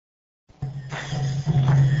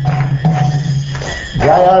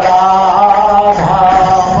Jaya Radha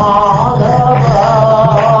Madhava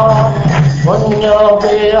Punya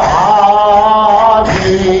Bihari.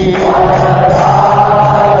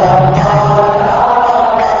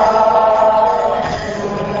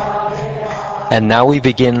 And now we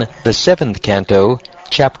begin the 7th canto,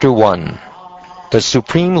 chapter 1. The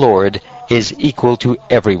Supreme Lord is equal to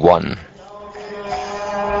everyone.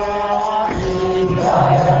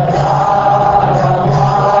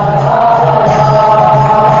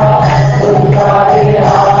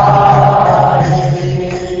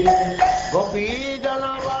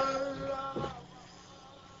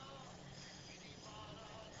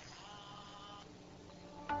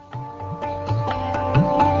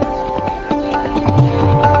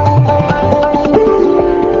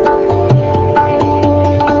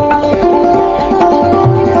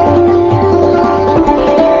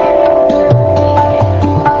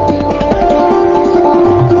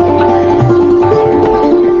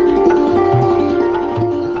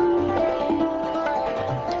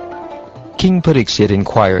 King Pariksit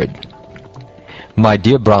inquired, "My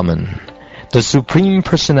dear Brahman, the Supreme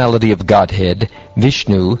Personality of Godhead,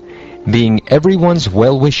 Vishnu, being everyone's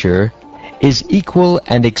well-wisher, is equal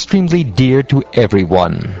and extremely dear to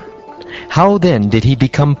everyone. How then did he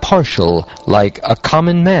become partial, like a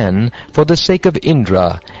common man, for the sake of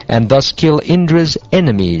Indra, and thus kill Indra's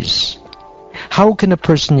enemies? How can a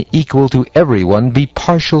person equal to everyone be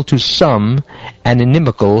partial to some and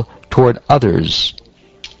inimical toward others?"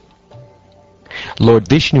 Lord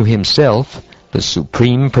Vishnu himself, the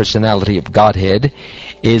Supreme Personality of Godhead,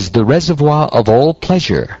 is the reservoir of all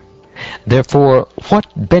pleasure. Therefore, what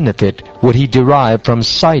benefit would he derive from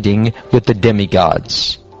siding with the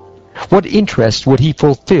demigods? What interest would he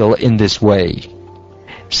fulfill in this way?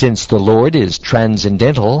 Since the Lord is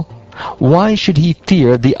transcendental, why should he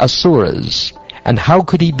fear the Asuras, and how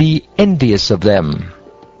could he be envious of them?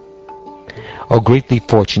 O greatly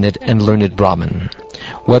fortunate and learned Brahman,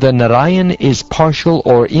 whether Narayan is partial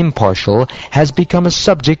or impartial has become a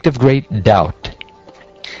subject of great doubt.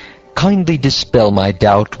 Kindly dispel my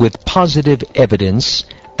doubt with positive evidence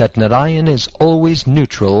that Narayan is always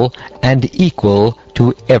neutral and equal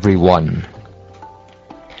to everyone.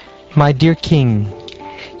 My dear King,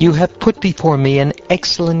 you have put before me an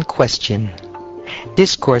excellent question.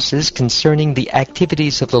 Discourses concerning the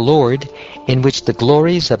activities of the Lord, in which the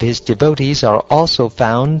glories of his devotees are also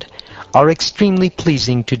found, are extremely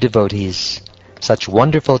pleasing to devotees. Such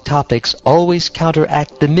wonderful topics always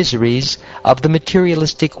counteract the miseries of the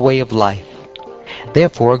materialistic way of life.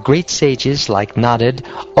 Therefore, great sages like Narrated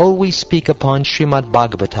always speak upon Srimad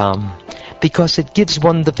Bhagavatam, because it gives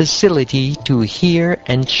one the facility to hear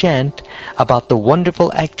and chant about the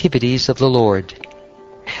wonderful activities of the Lord.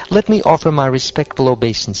 Let me offer my respectful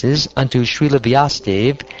obeisances unto Srila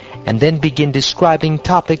Vyasadeva, and then begin describing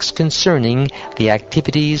topics concerning the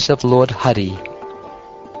activities of Lord Hari.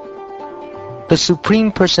 The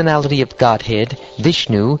Supreme Personality of Godhead,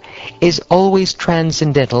 Vishnu, is always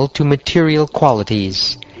transcendental to material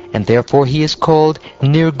qualities, and therefore he is called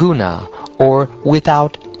Nirguna, or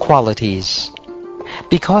without qualities.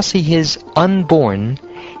 Because he is unborn,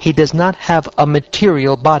 he does not have a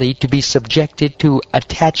material body to be subjected to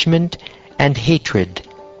attachment and hatred.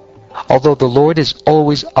 Although the Lord is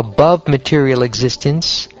always above material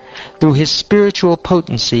existence, through his spiritual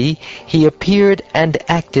potency he appeared and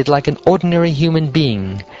acted like an ordinary human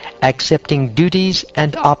being, accepting duties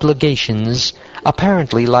and obligations,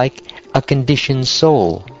 apparently like a conditioned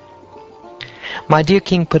soul. My dear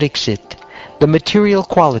King Pariksit, the material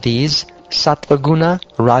qualities, Sattvaguna,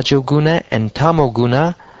 Rajoguna, and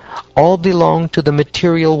Tamoguna, all belong to the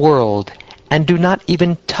material world and do not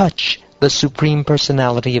even touch the Supreme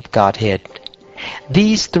Personality of Godhead.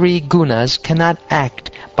 These three gunas cannot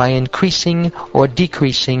act by increasing or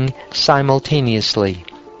decreasing simultaneously.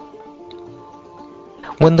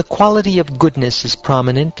 When the quality of goodness is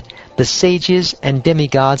prominent, the sages and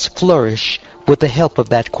demigods flourish with the help of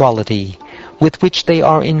that quality, with which they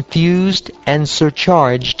are infused and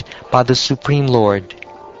surcharged by the Supreme Lord.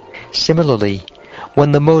 Similarly,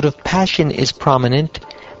 when the mode of passion is prominent,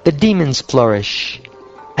 the demons flourish,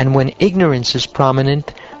 and when ignorance is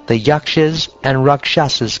prominent, the yakshas and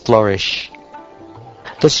rakshasas flourish.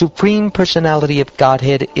 The Supreme Personality of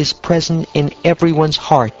Godhead is present in everyone's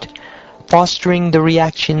heart, fostering the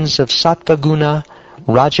reactions of Sattvaguna,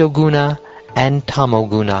 Rajoguna, and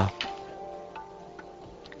Tamoguna.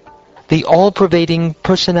 The all-pervading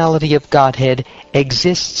Personality of Godhead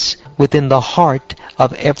exists within the heart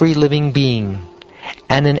of every living being,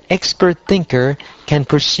 and an expert thinker can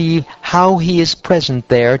perceive how he is present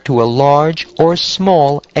there to a large or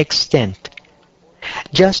small extent.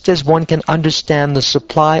 Just as one can understand the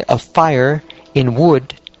supply of fire in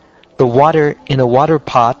wood, the water in a water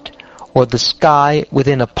pot, or the sky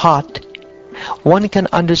within a pot, one can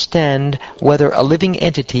understand whether a living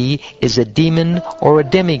entity is a demon or a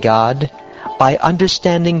demigod by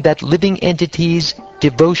understanding that living entity's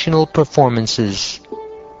devotional performances.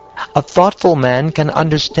 A thoughtful man can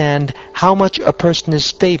understand how much a person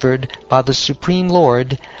is favored by the Supreme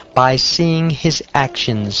Lord by seeing his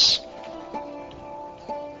actions.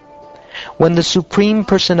 When the Supreme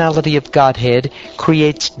Personality of Godhead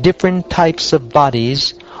creates different types of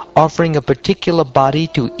bodies, offering a particular body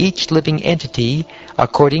to each living entity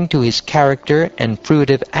according to his character and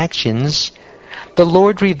fruitive actions, the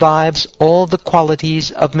Lord revives all the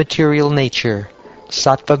qualities of material nature,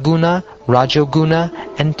 Sattvaguna,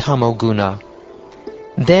 Rajoguna, and Tamoguna.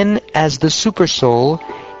 Then, as the Supersoul,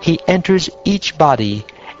 he enters each body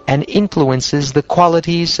and influences the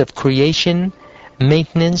qualities of creation,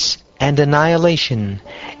 maintenance, and annihilation,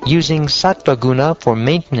 using Sattvaguna for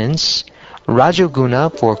maintenance,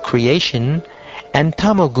 Rajoguna for creation, and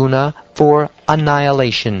Tamoguna for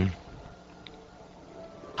annihilation.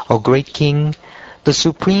 O great King, the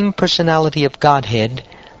Supreme Personality of Godhead,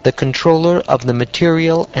 the controller of the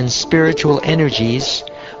material and spiritual energies,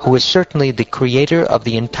 who is certainly the creator of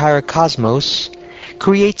the entire cosmos,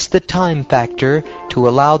 creates the time factor to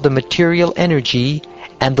allow the material energy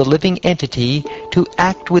and the living entity to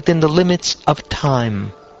act within the limits of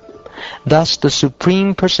time. Thus, the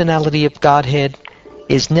Supreme Personality of Godhead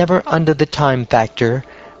is never under the time factor,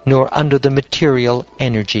 nor under the material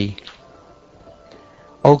energy.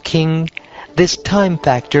 O King, this time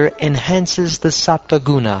factor enhances the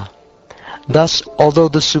Sattvaguna. Thus, although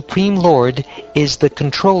the Supreme Lord is the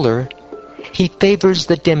controller, he favors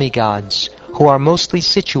the demigods, who are mostly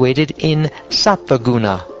situated in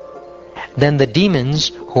Sattvaguna. Then the demons,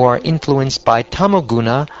 who are influenced by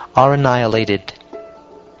Tamoguna, are annihilated.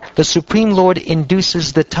 The Supreme Lord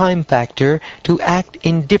induces the time factor to act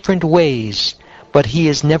in different ways, but he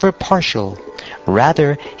is never partial.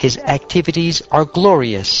 Rather, his activities are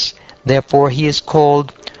glorious. Therefore, he is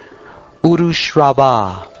called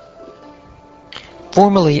Urushrava.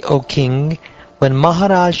 Formerly, O King, when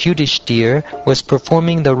Maharaj Yudhishthir was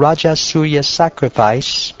performing the Rajasurya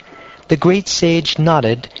sacrifice, the great sage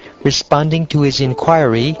nodded, responding to his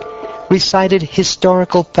inquiry, recited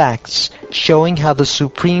historical facts showing how the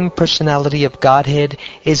Supreme Personality of Godhead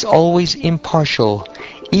is always impartial,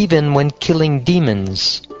 even when killing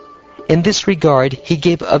demons. In this regard, he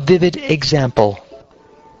gave a vivid example.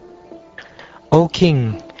 O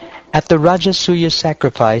King, at the Rajasurya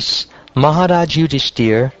sacrifice, Maharaj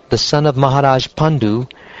Yudhishthir, the son of Maharaj Pandu,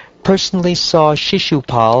 personally saw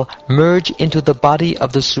Shishupal merge into the body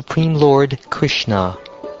of the Supreme Lord Krishna.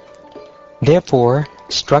 Therefore,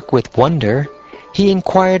 struck with wonder, he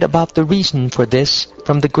inquired about the reason for this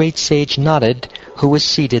from the great sage Narad, who was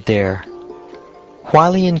seated there.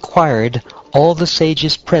 While he inquired, all the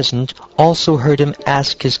sages present also heard him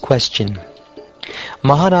ask his question.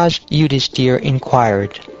 Maharaj Yudhishthir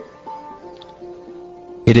inquired,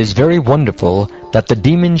 "It is very wonderful that the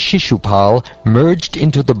demon Shishupal merged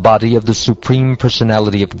into the body of the Supreme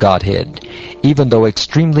Personality of Godhead, even though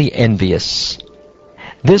extremely envious.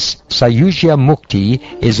 This Sayujya Mukti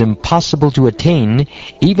is impossible to attain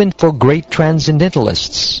even for great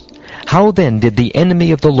transcendentalists. How then did the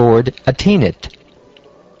enemy of the Lord attain it?"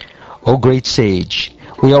 O great sage,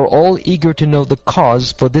 we are all eager to know the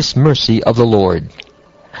cause for this mercy of the Lord.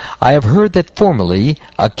 I have heard that formerly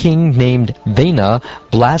a king named Vena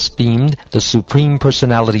blasphemed the Supreme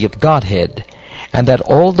Personality of Godhead, and that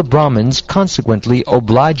all the Brahmins consequently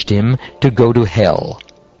obliged him to go to hell.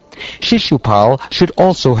 Shishupal should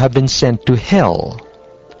also have been sent to hell.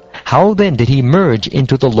 How then did he merge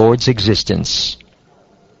into the Lord's existence?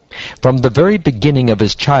 From the very beginning of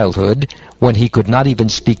his childhood, when he could not even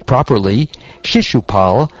speak properly,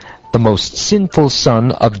 Shishupal, the most sinful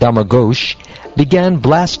son of Damagosh, began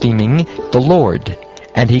blaspheming the Lord,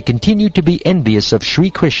 and he continued to be envious of Sri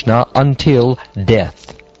Krishna until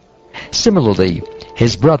death. Similarly,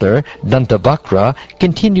 his brother Dantavakra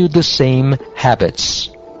continued the same habits.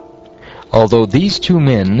 Although these two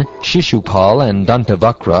men, Shishupal and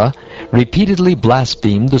Dantavakra, repeatedly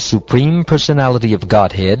blasphemed the Supreme Personality of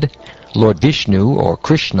Godhead, Lord Vishnu or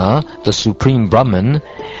Krishna, the Supreme Brahman,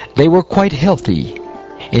 they were quite healthy.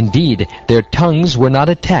 Indeed, their tongues were not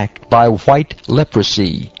attacked by white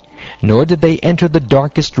leprosy, nor did they enter the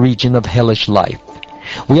darkest region of hellish life.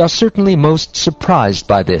 We are certainly most surprised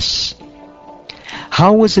by this.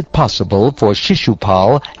 How was it possible for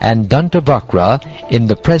Shishupal and Dantavakra, in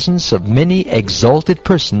the presence of many exalted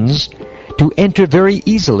persons, to enter very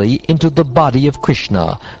easily into the body of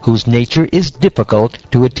Krishna, whose nature is difficult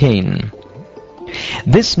to attain.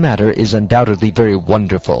 This matter is undoubtedly very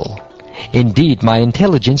wonderful. Indeed, my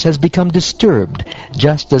intelligence has become disturbed,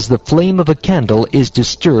 just as the flame of a candle is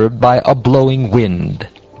disturbed by a blowing wind.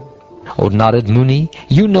 O Narad Muni,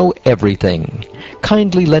 you know everything.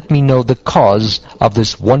 Kindly let me know the cause of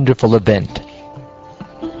this wonderful event.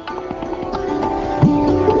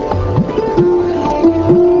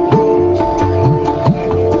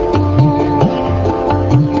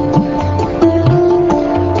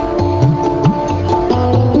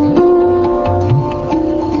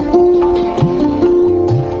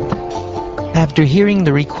 After hearing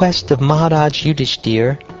the request of Maharaj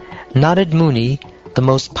Yudhishthir, Narad Muni, the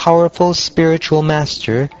most powerful spiritual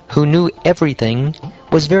master who knew everything,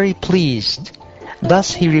 was very pleased.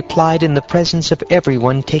 Thus he replied in the presence of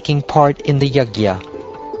everyone taking part in the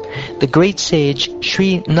yajna. The great sage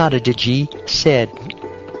Sri Naradaji said,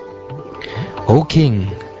 O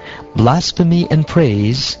king, blasphemy and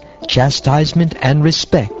praise, chastisement and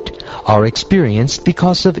respect are experienced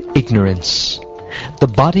because of ignorance. The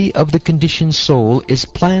body of the conditioned soul is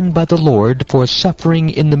planned by the Lord for suffering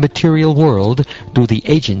in the material world through the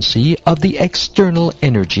agency of the external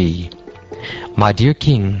energy. My dear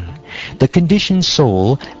king, the conditioned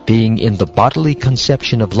soul, being in the bodily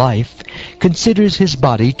conception of life, considers his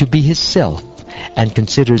body to be his self, and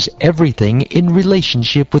considers everything in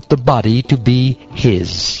relationship with the body to be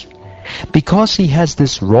his. Because he has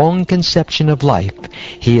this wrong conception of life,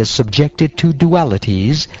 he is subjected to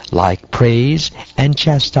dualities like praise and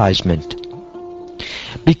chastisement.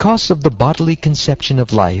 Because of the bodily conception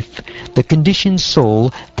of life, the conditioned soul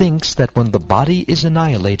thinks that when the body is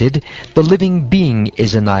annihilated, the living being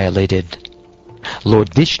is annihilated.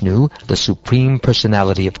 Lord Vishnu, the Supreme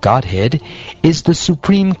Personality of Godhead, is the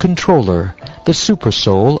Supreme Controller, the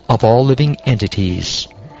Supersoul of all living entities.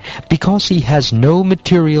 Because he has no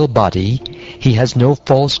material body, he has no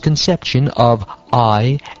false conception of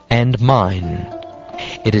I and mine.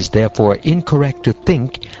 It is therefore incorrect to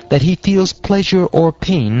think that he feels pleasure or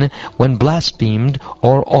pain when blasphemed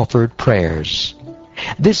or offered prayers.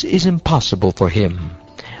 This is impossible for him.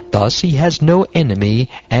 Thus he has no enemy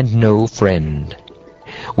and no friend.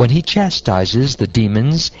 When he chastises the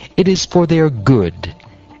demons, it is for their good.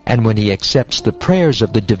 And when he accepts the prayers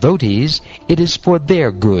of the devotees, it is for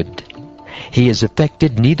their good. He is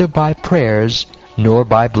affected neither by prayers nor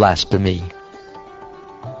by blasphemy.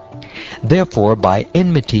 Therefore, by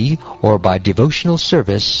enmity or by devotional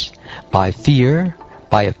service, by fear,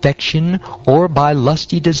 by affection, or by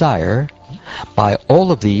lusty desire, by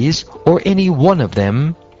all of these, or any one of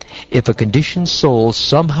them, if a conditioned soul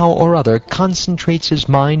somehow or other concentrates his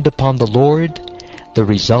mind upon the Lord, the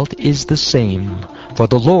result is the same. For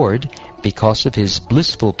the Lord, because of his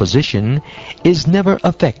blissful position, is never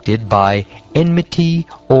affected by enmity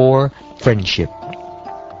or friendship.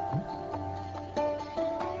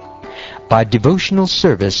 By devotional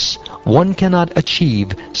service, one cannot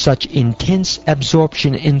achieve such intense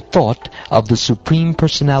absorption in thought of the Supreme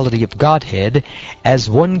Personality of Godhead as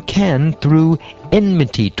one can through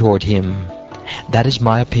enmity toward him. That is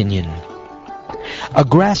my opinion. A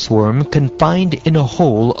grassworm confined in a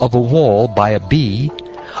hole of a wall by a bee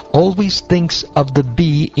always thinks of the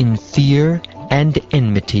bee in fear and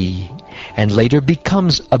enmity, and later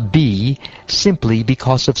becomes a bee simply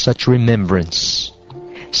because of such remembrance.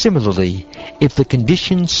 Similarly, if the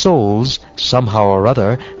conditioned souls somehow or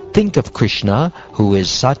other think of Krishna, who is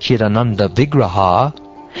Satchidananda Vigraha,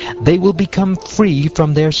 they will become free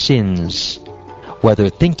from their sins. Whether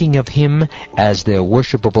thinking of him as their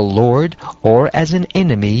worshipable Lord or as an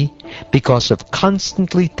enemy, because of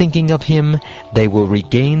constantly thinking of him, they will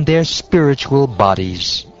regain their spiritual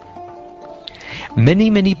bodies.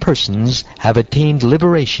 Many persons have attained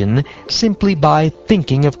liberation simply by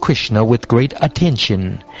thinking of Krishna with great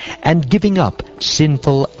attention and giving up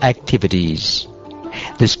sinful activities.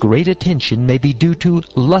 This great attention may be due to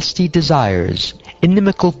lusty desires,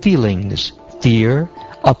 inimical feelings, fear,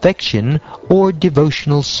 affection, or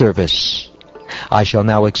devotional service. I shall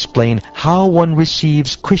now explain how one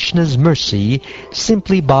receives Krishna's mercy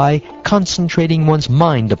simply by concentrating one's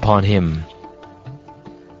mind upon him.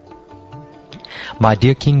 My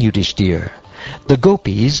dear King Yudhishthir, the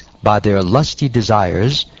gopis by their lusty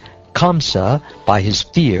desires, Kamsa by his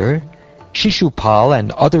fear, Shishupal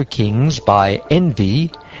and other kings by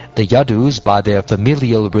envy, the Yadus by their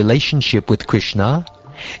familial relationship with Krishna,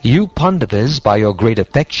 you Pandavas by your great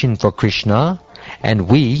affection for Krishna, and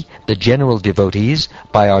we, the general devotees,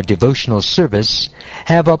 by our devotional service,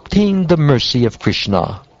 have obtained the mercy of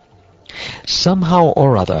Krishna. Somehow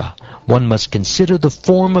or other, one must consider the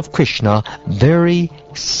form of Krishna very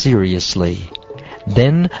seriously.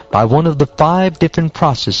 Then, by one of the 5 different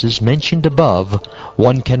processes mentioned above,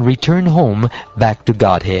 one can return home back to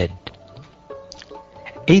Godhead.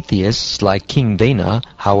 Atheists like King Vena,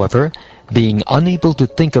 however, being unable to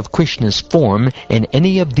think of Krishna's form in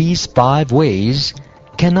any of these 5 ways,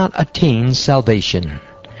 cannot attain salvation.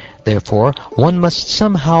 Therefore, one must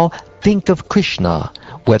somehow think of Krishna,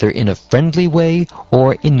 whether in a friendly way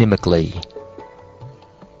or inimically.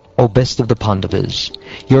 O best of the Pandavas,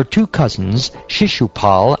 your 2 cousins,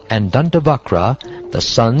 Shishupal and Dantavakra, the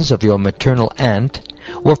sons of your maternal aunt,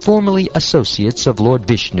 were formerly associates of Lord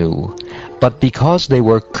Vishnu, but because they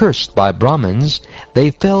were cursed by Brahmins,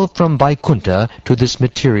 they fell from Vaikuntha to this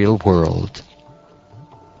material world.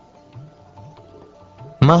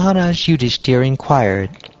 Maharaj Yudhishthira inquired,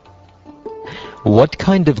 what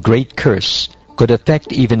kind of great curse could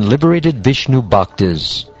affect even liberated Vishnu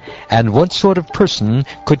Bhaktas? And what sort of person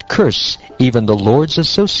could curse even the Lord's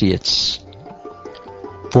associates?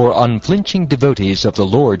 For unflinching devotees of the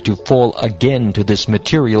Lord to fall again to this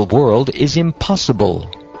material world is impossible.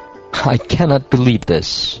 I cannot believe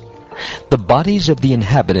this. The bodies of the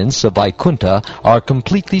inhabitants of Vaikuntha are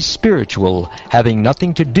completely spiritual, having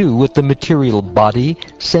nothing to do with the material body,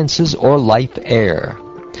 senses, or life air.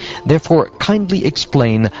 Therefore, kindly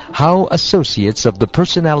explain how associates of the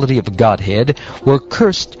personality of Godhead were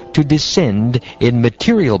cursed to descend in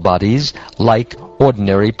material bodies like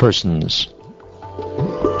ordinary persons.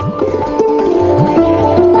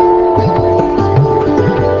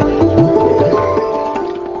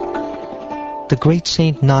 The great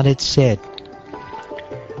saint Narrated said,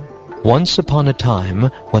 once upon a time,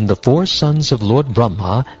 when the 4 sons of Lord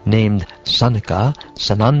Brahma, named Sanaka,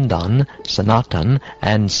 Sanandan, Sanatan,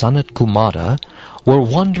 and Sanat Kumara, were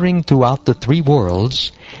wandering throughout the 3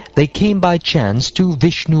 worlds, they came by chance to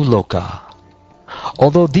Vishnu Loka.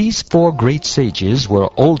 Although these 4 great sages were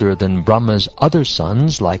older than Brahma's other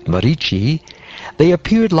sons, like Marichi, they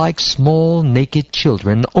appeared like small naked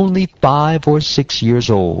children only 5 or 6 years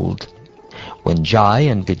old. When Jai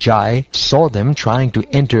and Vijay saw them trying to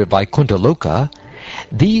enter Vaikuntha Loka,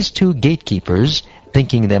 these 2 gatekeepers,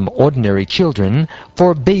 thinking them ordinary children,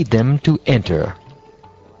 forbade them to enter.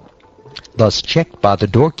 Thus checked by the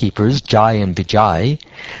doorkeepers Jai and Vijay,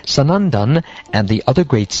 Sanandan and the other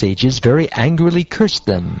great sages very angrily cursed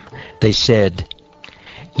them. They said,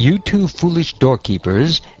 you 2 foolish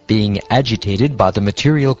doorkeepers, being agitated by the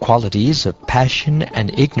material qualities of passion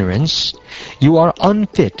and ignorance, you are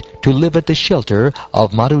unfit to live at the shelter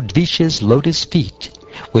of Marudvisha's lotus feet,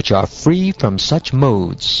 which are free from such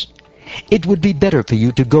modes. It would be better for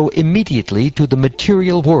you to go immediately to the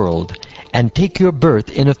material world and take your birth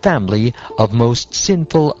in a family of most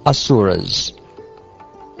sinful asuras.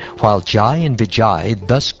 While Jai and Vijay,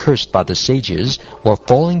 thus cursed by the sages, were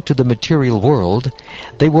falling to the material world,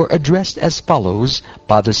 they were addressed as follows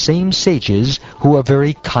by the same sages who are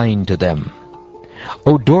very kind to them.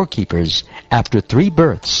 O doorkeepers, after 3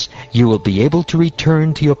 births, you will be able to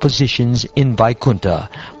return to your positions in Vaikuntha,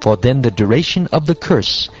 for then the duration of the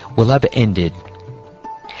curse will have ended.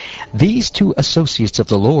 These 2 associates of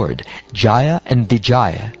the Lord, Jaya and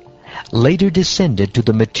Vijaya, later descended to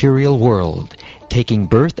the material world, taking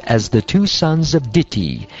birth as the 2 sons of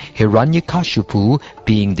Diti, Hiranyakashipu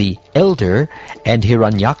being the elder and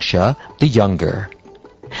Hiranyaksha the younger.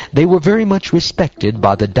 They were very much respected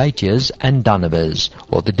by the Daityas and Danavas,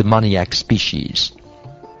 or the demoniac species.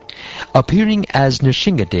 Appearing as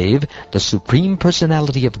Nrsingadev, the Supreme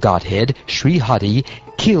Personality of Godhead, Sri Hari,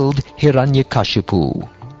 killed Hiranyakashipu.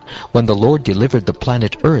 When the Lord delivered the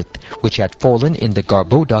planet Earth, which had fallen in the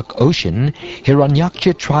Garbhodak ocean,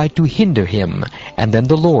 Hiranyaksha tried to hinder him, and then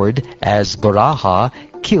the Lord, as Varaha,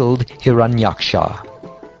 killed Hiranyaksha.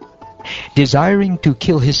 Desiring to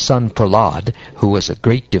kill his son Prahlad, who was a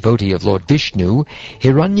great devotee of Lord Vishnu,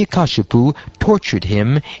 Hiranyakashipu tortured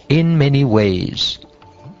him in many ways.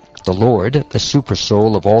 The Lord, the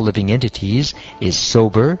supersoul of all living entities, is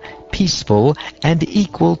sober, peaceful, and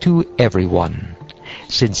equal to everyone.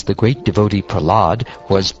 Since the great devotee Prahlad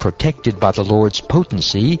was protected by the Lord's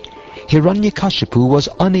potency, Hiranyakashipu was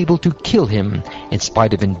unable to kill him in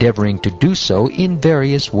spite of endeavoring to do so in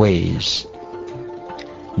various ways.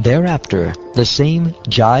 Thereafter, the same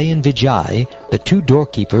Jai and Vijay, the 2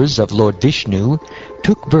 doorkeepers of Lord Vishnu,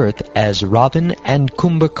 took birth as Ravan and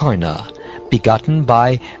Kumbhakarna, begotten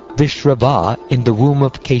by Vishrava in the womb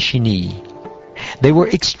of Keshini. They were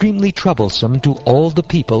extremely troublesome to all the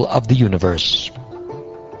people of the universe.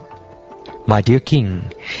 My dear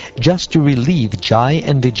king, just to relieve Jai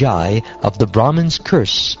and Vijay of the Brahmin's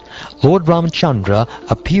curse, Lord Ramchandra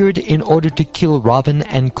appeared in order to kill Ravan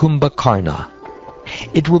and Kumbhakarna.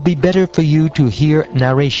 It will be better for you to hear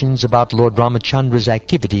narrations about Lord Ramachandra's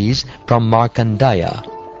activities from Markandeya.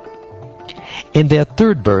 In their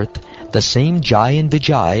third birth, the same Jai and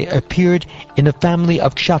Vijay appeared in a family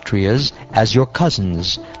of Kshatriyas as your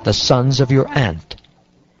cousins, the sons of your aunt.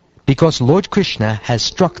 Because Lord Krishna has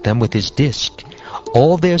struck them with his disc,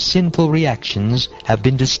 all their sinful reactions have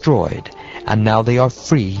been destroyed, and now they are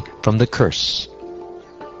free from the curse.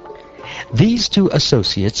 These two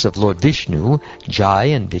associates of Lord Vishnu, Jai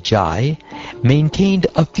and Vijay, maintained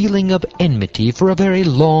a feeling of enmity for a very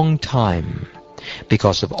long time.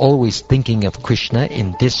 Because of always thinking of Krishna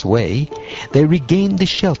in this way, they regained the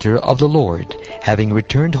shelter of the Lord, having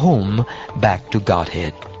returned home back to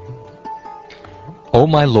Godhead. O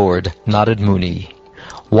my Lord, Narad Muni,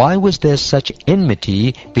 why was there such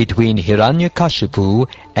enmity between Hiranyakashipu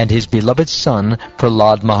and his beloved son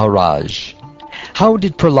Prahlad Maharaj? How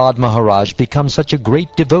did Prahlad Maharaj become such a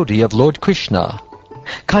great devotee of Lord Krishna?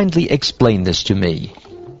 Kindly explain this to me.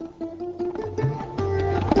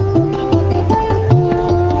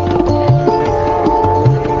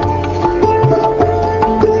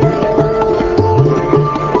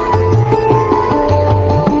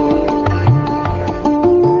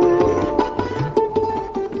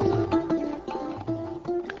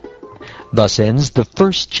 Thus ends the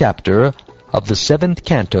first chapter of the 7th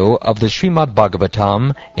canto of the Srimad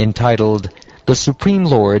Bhagavatam, entitled, The Supreme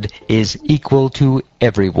Lord is Equal to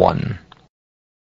Everyone.